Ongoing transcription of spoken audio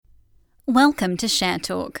Welcome to Share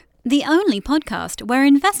Talk, the only podcast where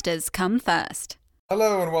investors come first.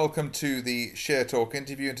 Hello and welcome to the Share Talk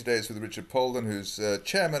interview, and today it's with Richard Poulden, who's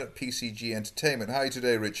chairman at PCG Entertainment. How are you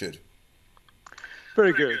today, Richard?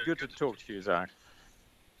 Very good. Good to talk to you, Zach.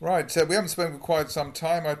 Right, we haven't spoken for quite some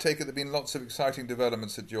time. I take it there have been lots of exciting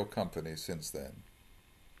developments at your company since then.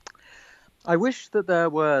 I wish that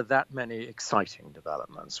there were that many exciting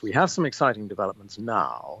developments. We have some exciting developments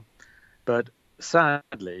now, but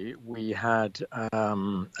sadly, we had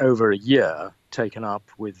over a year taken up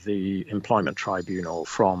with the employment tribunal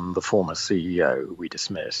from the former CEO who we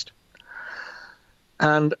dismissed.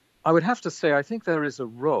 And I would have to say, I think there is a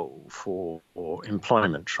role for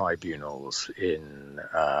employment tribunals in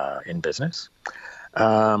business,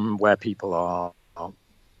 where people are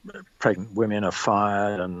pregnant women are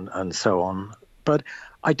fired and so on. But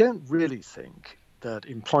I don't really think that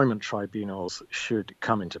employment tribunals should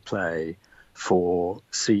come into play for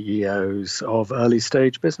CEOs of early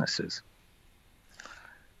stage businesses.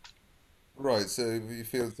 Right, so you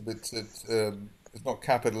feel it's a bit, it's not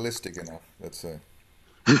capitalistic enough, let's say.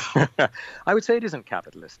 I would say it isn't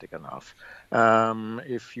capitalistic enough.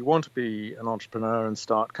 If you want to be an entrepreneur and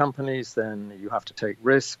start companies, then you have to take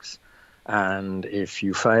risks. And if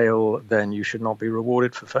you fail, then you should not be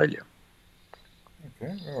rewarded for failure.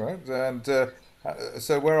 Okay, all right. And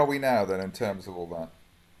so where are we now then in terms of all that?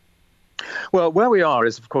 Well, where we are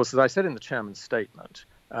is, of course, as I said in the chairman's statement,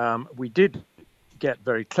 we did get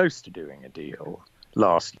very close to doing a deal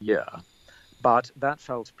last year, but that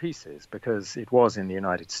fell to pieces because it was in the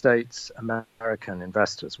United States. American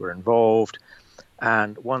investors were involved.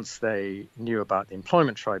 And once they knew about the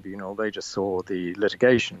employment tribunal, they just saw the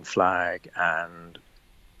litigation flag and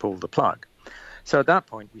pulled the plug. So at that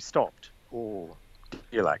point, we stopped all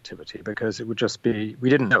deal activity because it would just be,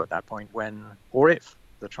 we didn't know at that point when or if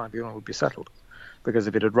the tribunal would be settled. Because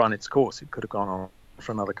if it had run its course, it could have gone on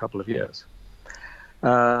for another couple of years.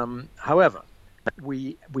 However,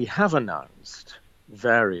 we have announced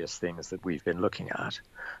various things that we've been looking at,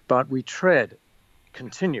 but we tread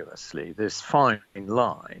continuously this fine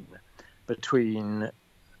line between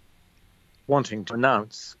wanting to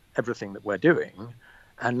announce everything that we're doing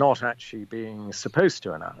and not actually being supposed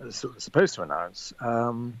to announce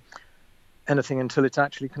anything until it's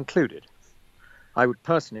actually concluded. I would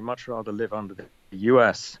personally much rather live under the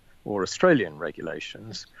US or Australian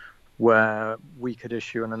regulations where we could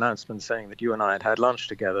issue an announcement saying that you and I had had lunch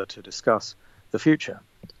together to discuss the future.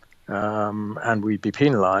 And we'd be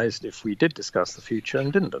penalized if we did discuss the future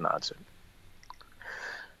and didn't announce it.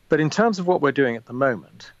 But in terms of what we're doing at the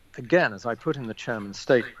moment, again, as I put in the chairman's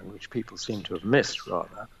statement, which people seem to have missed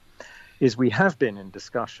rather, is we have been in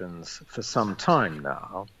discussions for some time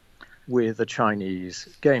now with a Chinese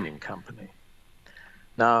gaming company.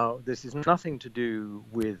 Now, this is nothing to do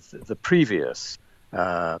with the previous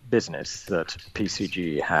business that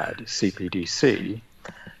PCGE had, CPDC.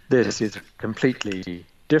 This is a completely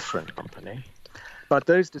different company, but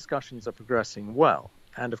those discussions are progressing well.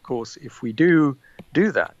 And of course, if we do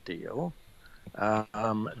that deal,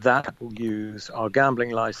 that will use our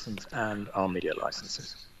gambling license and our media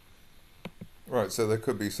licenses. Right, so there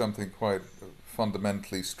could be something quite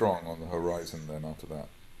fundamentally strong on the horizon then after that.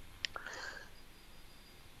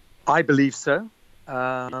 I believe so.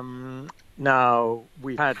 Now,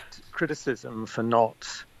 we've had criticism for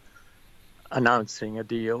not announcing a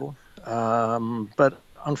deal, but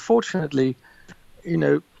unfortunately,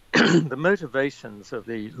 the motivations of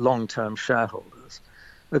the long-term shareholders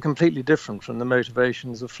are completely different from the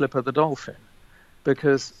motivations of Flipper the Dolphin,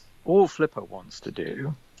 because all Flipper wants to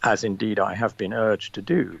do, as indeed I have been urged to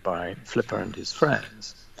do by Flipper and his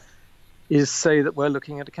friends, is say that we're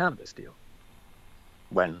looking at a cannabis deal,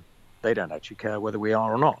 when they don't actually care whether we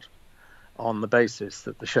are or not, on the basis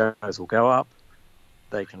that the shares will go up,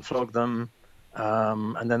 they can flog them,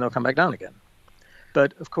 and then they'll come back down again.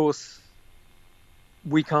 But of course,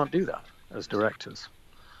 we can't do that as directors.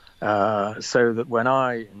 So that when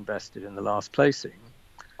I invested in the last placing,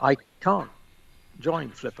 I can't join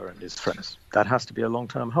Flipper and his friends. That has to be a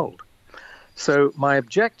long-term hold. So my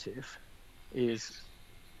objective is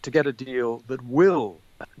to get a deal that will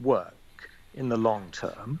work in the long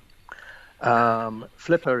term.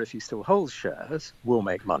 Flipper, if he still holds shares, will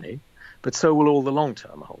make money, but so will all the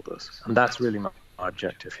long-term holders. And that's really my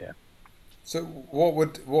objective here. So what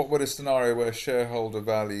would a scenario where shareholder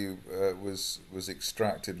value was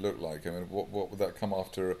extracted look like? I mean, what would that come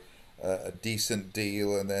after a decent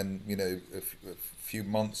deal and then, a few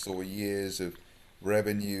months or years of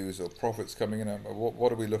revenues or profits coming in?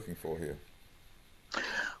 What are we looking for here?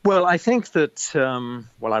 Well, I think that,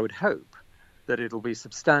 I would hope that it'll be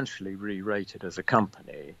substantially re-rated as a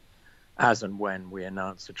company as and when we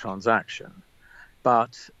announce a transaction.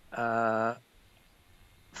 But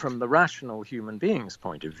from the rational human being's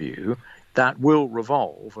point of view, that will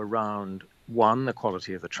revolve around, one, the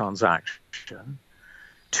quality of the transaction,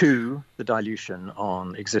 two, the dilution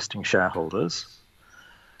on existing shareholders.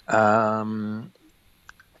 Those,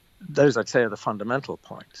 I'd say, are the fundamental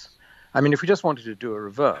points. I mean, if we just wanted to do a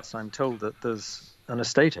reverse, I'm told that there's an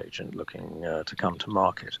estate agent looking to come to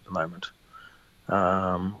market at the moment,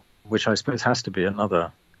 which I suppose has to be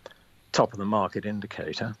another top-of-the-market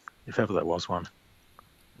indicator, if ever there was one.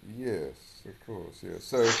 Yes, of course. Yes.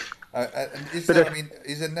 So, and is there? I mean,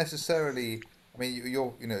 is it necessarily? I mean,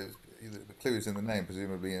 you're, the clue is in the name,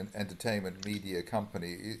 presumably an entertainment media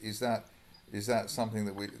company. Is that something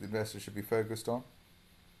that the investors should be focused on?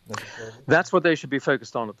 That's what they should be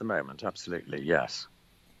focused on at the moment. Absolutely, yes,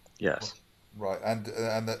 yes. Right, and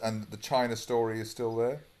the China story is still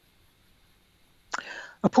there.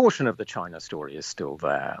 A portion of the China story is still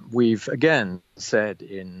there. We've again said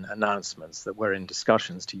in announcements that we're in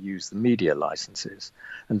discussions to use the media licenses,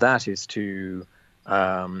 and that is to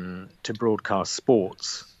broadcast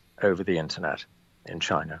sports over the internet in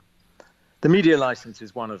China. The media license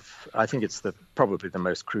is one of, I think it's probably the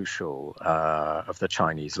most crucial of the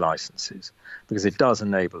Chinese licenses, because it does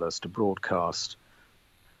enable us to broadcast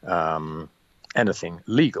anything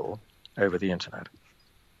legal over the internet.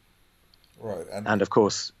 Right. And of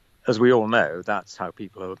course, as we all know, that's how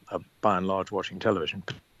people are by and large watching television,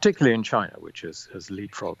 particularly in China, which has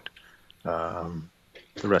leapfrogged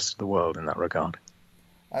the rest of the world in that regard.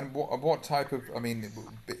 And what type of, I mean,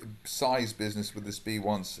 size business would this be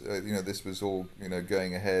once, this was all,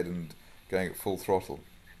 going ahead and going at full throttle?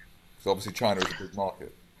 Because obviously China is a big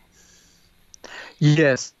market.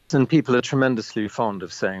 Yes, and people are tremendously fond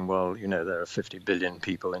of saying, well, there are 50 billion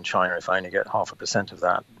people in China. If I only get 0.5% of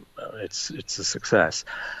that, it's a success.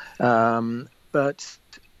 But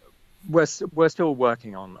we're still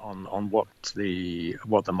working on what the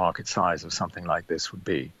market size of something like this would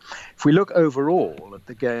be. If we look overall at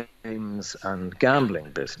the games and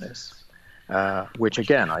gambling business, which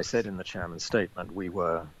again I said in the chairman's statement we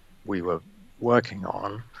were working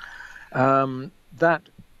on, that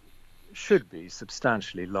should be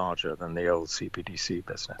substantially larger than the old CBDC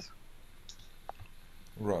business.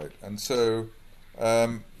 Right, and so.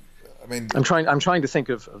 I mean, I'm trying to think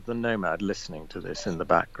of the nomad listening to this in the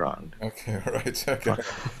background. Okay, right, okay,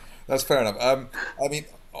 that's fair enough. I mean,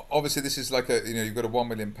 obviously, this is like you've got a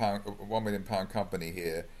 £1 million company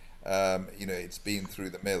here. It's been through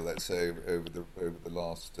the mill, let's say, over the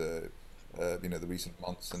last, the recent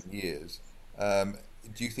months and years. Do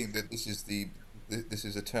you think that this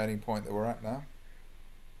is a turning point that we're at now?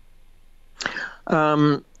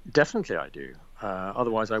 Definitely, I do.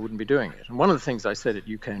 Otherwise, I wouldn't be doing it. And one of the things I said at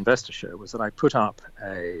UK Investor Show was that I put up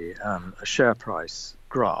a share price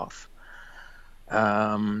graph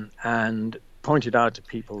and pointed out to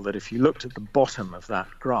people that if you looked at the bottom of that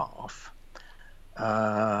graph,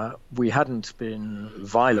 we hadn't been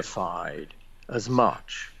vilified as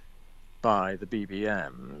much by the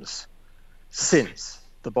BBMs since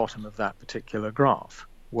the bottom of that particular graph,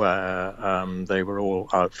 where they were all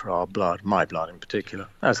out for our blood, my blood in particular,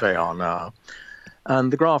 as they are now.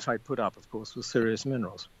 And the graph I put up, of course, was Serious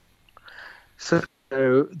Minerals. So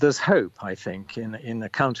there's hope, I think, in a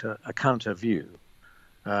counter view.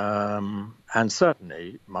 And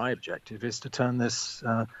certainly my objective is to turn this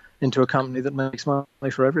into a company that makes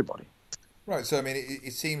money for everybody. Right. So I mean,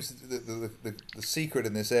 it seems that the secret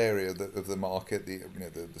in this area of the market,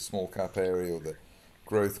 the small cap area or the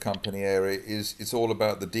growth company area, is it's all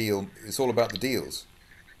about the deal. It's all about the deals.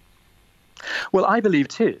 Well, I believe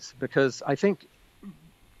it is, because I think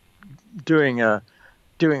doing a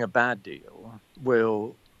bad deal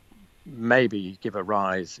will maybe give a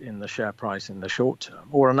rise in the share price in the short term,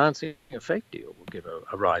 or announcing a fake deal will give a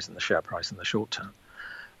rise in the share price in the short term.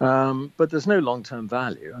 But there's no long-term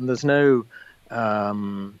value, and there's no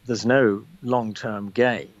long-term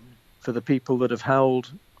gain for the people that have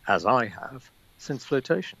held, as I have, since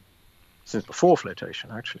before flotation,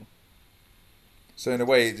 actually. So in a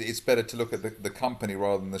way, it's better to look at the company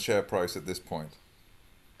rather than the share price at this point.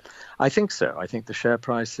 I think so. I think the share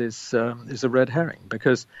price is a red herring,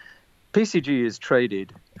 because PCG is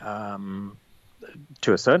traded,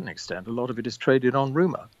 to a certain extent, a lot of it is traded on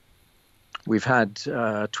rumor. We've had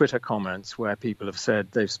Twitter comments where people have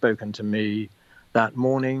said they've spoken to me that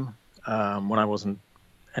morning when I wasn't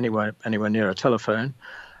anywhere near a telephone,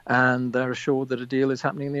 and they're assured that a deal is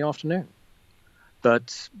happening in the afternoon.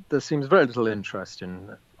 But there seems very little interest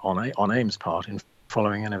on AIM's part in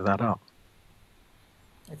following any of that up.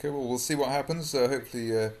 Okay, well, we'll see what happens.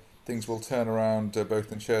 Hopefully things will turn around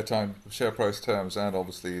both in share price terms, and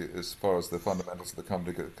obviously as far as the fundamentals of the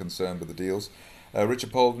company are concerned with the deals.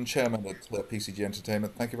 Richard Poulden, Chairman at PCG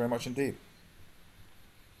Entertainment, thank you very much indeed.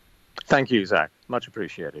 Thank you, Zach. Much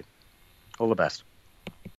appreciated. All the best.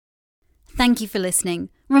 Thank you for listening.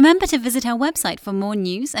 Remember to visit our website for more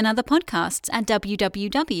news and other podcasts at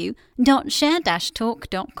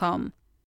www.share-talk.com.